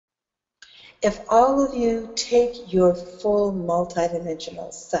If all of you take your full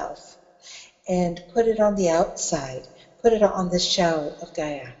multidimensional self and put it on the outside, put it on the shell of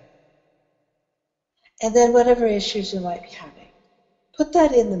Gaia, and then whatever issues you might be having, put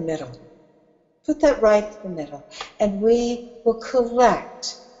that in the middle. Put that right in the middle, and we will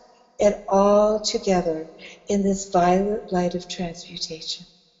collect it all together in this violet light of transmutation.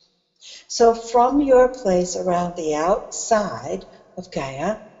 So from your place around the outside of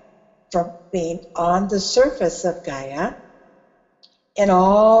Gaia, from being on the surface of Gaia, in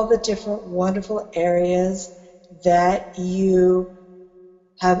all the different wonderful areas that you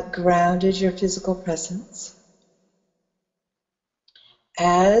have grounded your physical presence,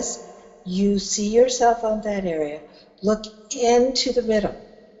 as you see yourself on that area, look into the middle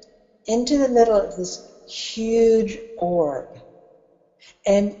of this huge orb.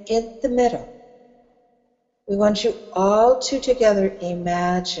 And in the middle, we want you all to together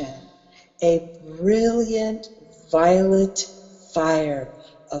imagine a brilliant violet fire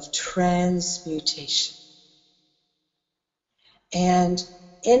of transmutation. And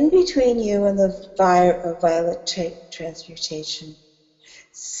in between you and the fire of violet transmutation,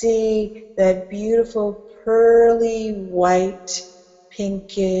 see that beautiful pearly white,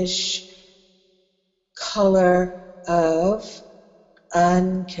 pinkish color of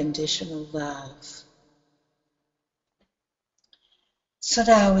unconditional love. So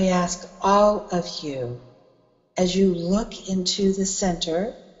now we ask all of you, as you look into the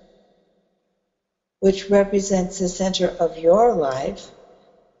center, which represents the center of your life,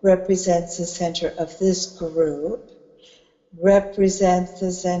 represents the center of this group, represents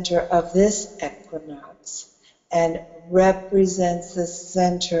the center of this equinox, and represents the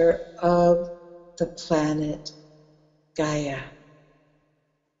center of the planet Gaia.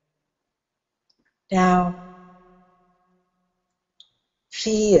 Now,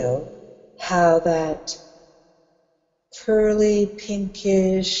 feel how that pearly,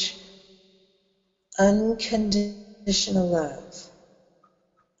 pinkish, unconditional love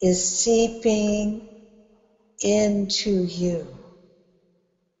is seeping into you,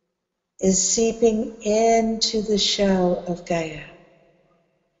 is seeping into the shell of Gaia,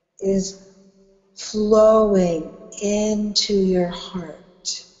 is flowing into your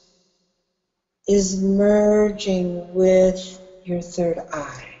heart, is merging with your third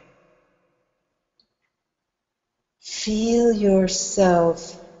eye. Feel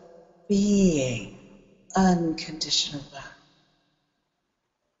yourself being unconditional love.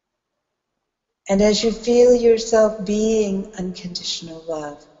 And as you feel yourself being unconditional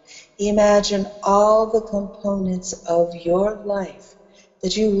love, imagine all the components of your life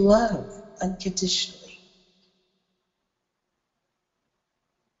that you love unconditionally.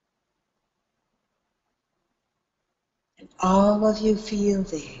 And all of you feel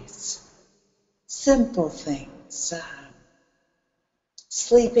these simple things.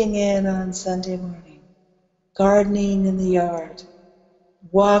 Sleeping in on Sunday morning, gardening in the yard,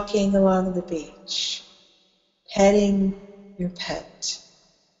 walking along the beach, petting your pet,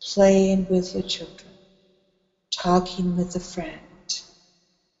 playing with your children, talking with a friend,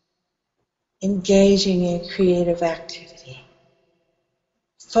 engaging in creative activity.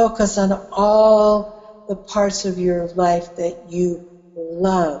 Focus on all the parts of your life that you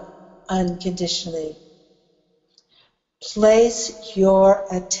love unconditionally. Place your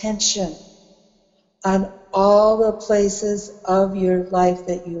attention on all the places of your life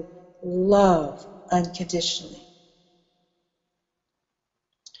that you love unconditionally.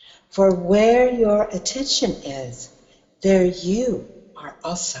 For where your attention is, there you are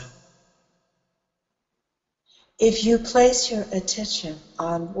also. If you place your attention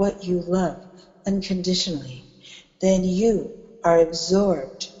on what you love unconditionally, then you are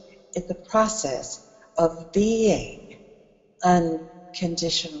absorbed in the process of being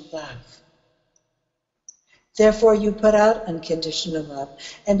unconditional love. Therefore, you put out unconditional love.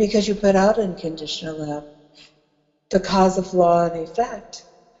 And because you put out unconditional love, the cause of law and effect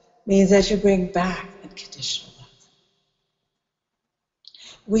means that you bring back unconditional love.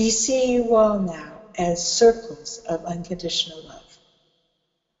 We see you all now as circles of unconditional love.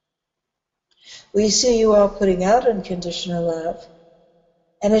 We see you all putting out unconditional love,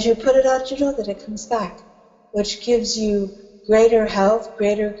 and as you put it out, you know that it comes back, which gives you greater health,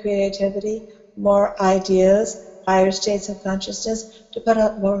 greater creativity, more ideas, higher states of consciousness to put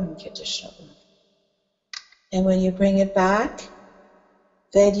out more unconditional love. And when you bring it back,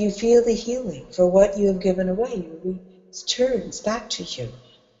 then you feel the healing for what you have given away. It turns back to you.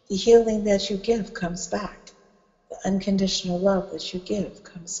 The healing that you give comes back. The unconditional love that you give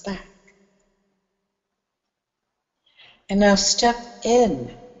comes back. And now step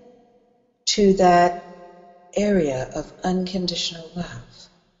in to that area of unconditional love.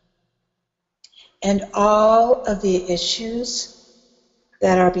 And all of the issues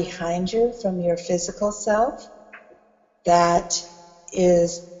that are behind you from your physical self, that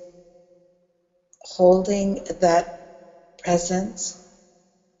is holding that presence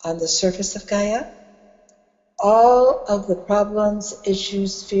on the surface of Gaia, all of the problems,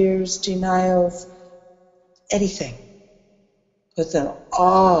 issues, fears, denials, anything, put them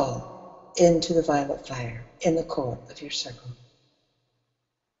all into the violet fire in the core of your circle.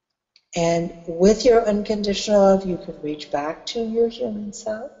 And with your unconditional love, you can reach back to your human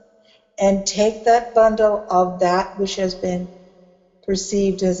self and take that bundle of that which has been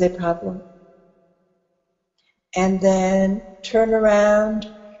perceived as a problem, and then turn around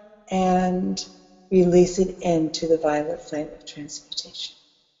and release it into the violet flame of transmutation.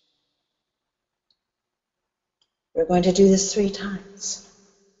 We're going to do this 3 times.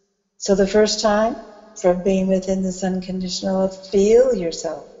 So the first time, from being within this unconditional love, feel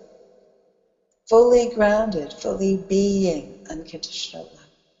yourself fully grounded, fully being unconditional love.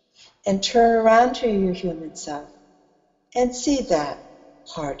 And turn around to your human self and see that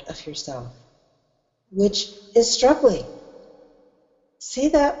part of yourself which is struggling. See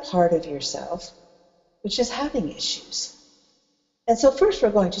that part of yourself which is having issues. And so first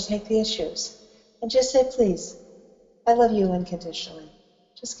we're going to take the issues and just say, please, I love you unconditionally.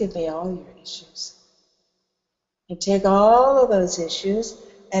 Just give me all your issues. And take all of those issues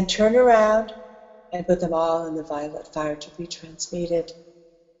and turn around and put them all in the violet fire to be transmuted.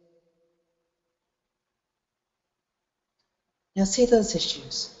 Now see those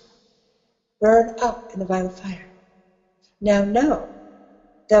issues burn up in the violet fire. Now know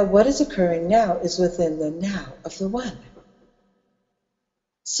that what is occurring now is within the now of the one.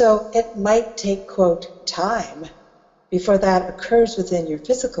 So it might take, quote, time before that occurs within your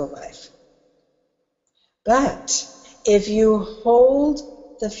physical life. But if you hold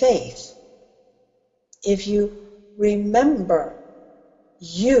the faith, if you remember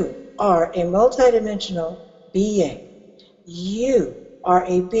you are a multidimensional being, you are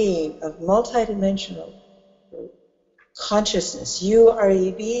a being of multidimensional consciousness, you are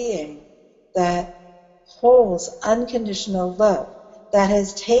a being that holds unconditional love, that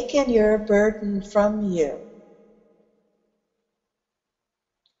has taken your burden from you,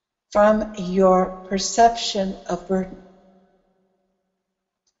 from your perception of burden,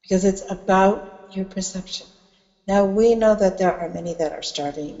 because it's about your perception. Now we know that there are many that are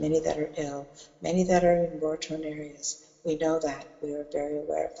starving, many that are ill, many that are in war-torn areas. We know that. We are very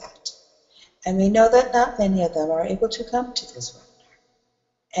aware of that. And we know that not many of them are able to come to this webinar.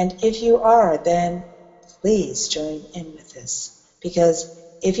 And if you are, then please join in with this. Because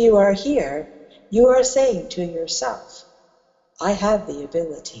if you are here, you are saying to yourself, I have the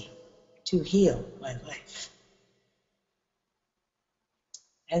ability to heal my life.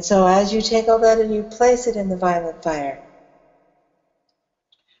 And so as you take all that and you place it in the violet fire,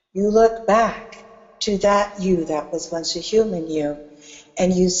 you look back to that you that was once a human you,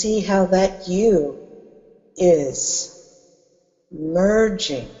 and you see how that you is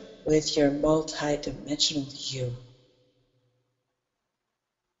merging with your multidimensional you.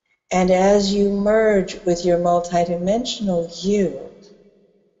 And as you merge with your multidimensional you,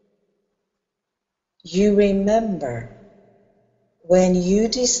 you remember when you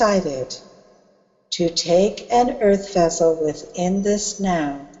decided to take an earth vessel within this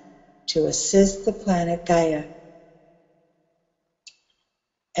now to assist the planet Gaia.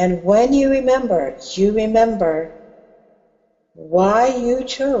 And when you remember why you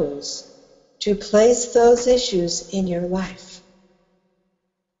chose to place those issues in your life.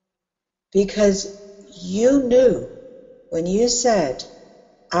 Because you knew when you said,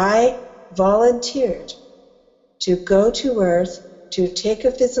 I volunteered to go to Earth, to take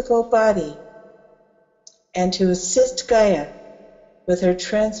a physical body, and to assist Gaia with her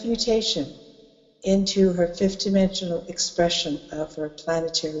transmutation into her fifth-dimensional expression of her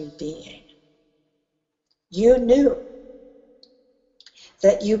planetary being. You knew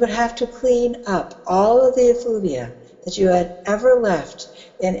that you would have to clean up all of the effluvia that you had ever left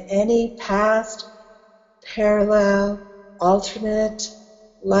in any past, parallel, alternate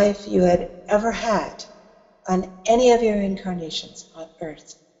life you had ever had on any of your incarnations on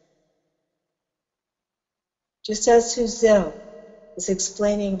Earth. Just as Suzanne was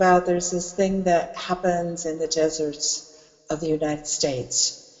explaining about, there's this thing that happens in the deserts of the United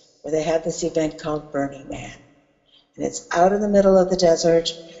States where they have this event called Burning Man. And it's out in the middle of the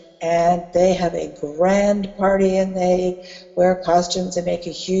desert, and they have a grand party, and they wear costumes and make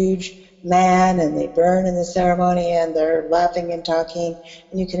a huge man, and they burn in the ceremony, and they're laughing and talking,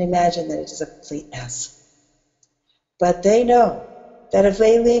 and you can imagine that it is a complete mess. But they know that if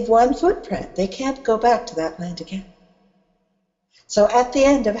they leave one footprint, they can't go back to that land again. So at the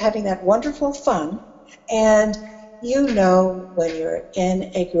end of having that wonderful fun, and you know when you're in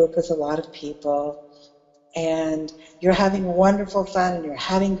a group with a lot of people, and you're having wonderful fun and you're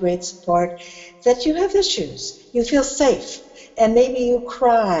having great support, that you have issues. You feel safe, and maybe you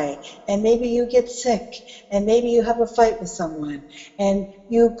cry, and maybe you get sick, and maybe you have a fight with someone, and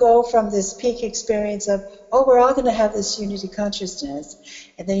you go from this peak experience of, oh, we're all going to have this unity consciousness,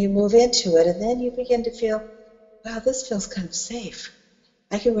 and then you move into it, and then you begin to feel, wow, this feels kind of safe.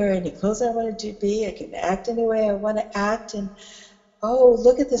 I can wear any clothes I want to be, I can act any way I want to act, and oh,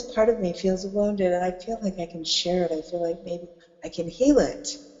 look at this part of me feels wounded, and I feel like I can share it. I feel like maybe I can heal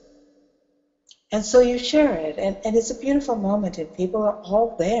it. And so you share it, and it's a beautiful moment, and people are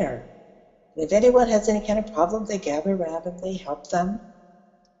all there. And if anyone has any kind of problem, they gather around and they help them.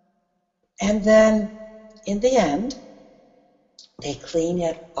 And then, in the end, they clean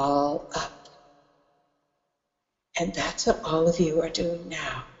it all up. And that's what all of you are doing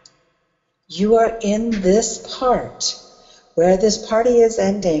now. You are in this part where this party is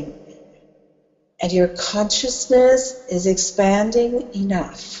ending, and your consciousness is expanding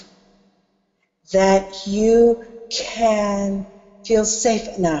enough that you can feel safe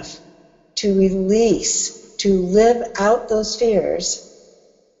enough to release, to live out those fears,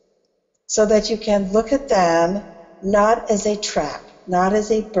 so that you can look at them not as a trap, not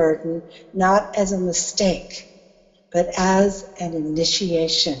as a burden, not as a mistake, but as an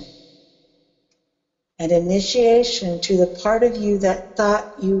initiation. An initiation to the part of you that thought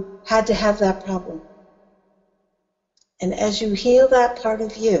you had to have that problem. And as you heal that part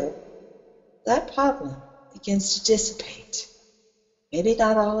of you, that problem begins to dissipate. Maybe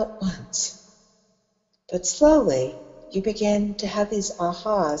not all at once, but slowly you begin to have these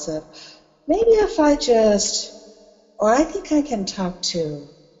ahas of, maybe if I just, or I think I can talk to,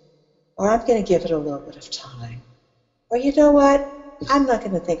 or I'm going to give it a little bit of time. Or you know what? I'm not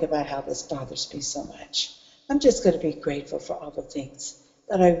going to think about how this bothers me so much. I'm just going to be grateful for all the things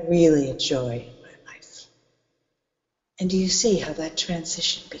that I really enjoy in my life. And do you see how that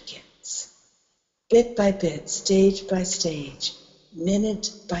transition begins? Bit by bit, stage by stage,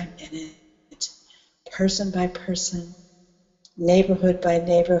 minute by minute, person by person, neighborhood by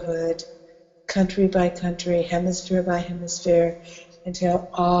neighborhood, country by country, hemisphere by hemisphere, until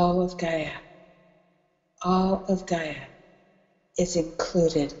all of Gaia is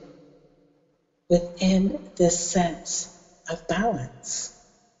included within this sense of balance.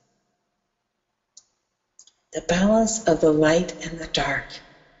 The balance of the light and the dark.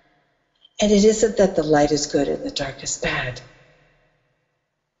 And it isn't that the light is good and the dark is bad.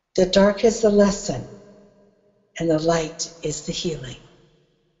 The dark is the lesson, and the light is the healing.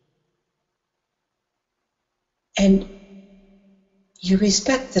 And you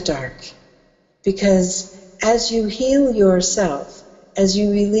respect the dark, because as you heal yourself, as you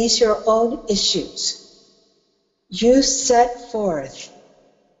release your own issues, you set forth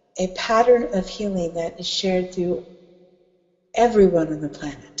a pattern of healing that is shared through everyone on the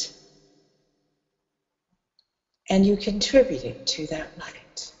planet. And you contributed to that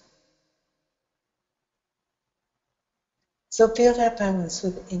light. So feel that balance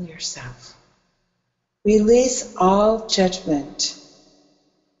within yourself. Release all judgment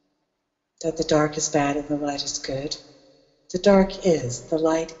that the dark is bad and the light is good. The dark is, the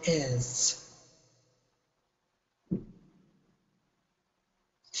light is.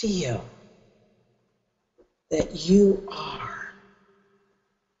 Feel that you are.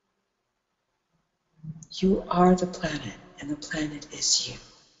 You are the planet, and the planet is you.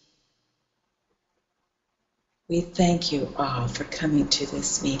 We thank you all for coming to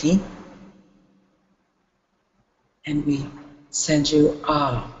this meeting, and we send you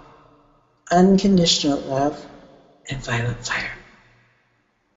all unconditional love and violet fire.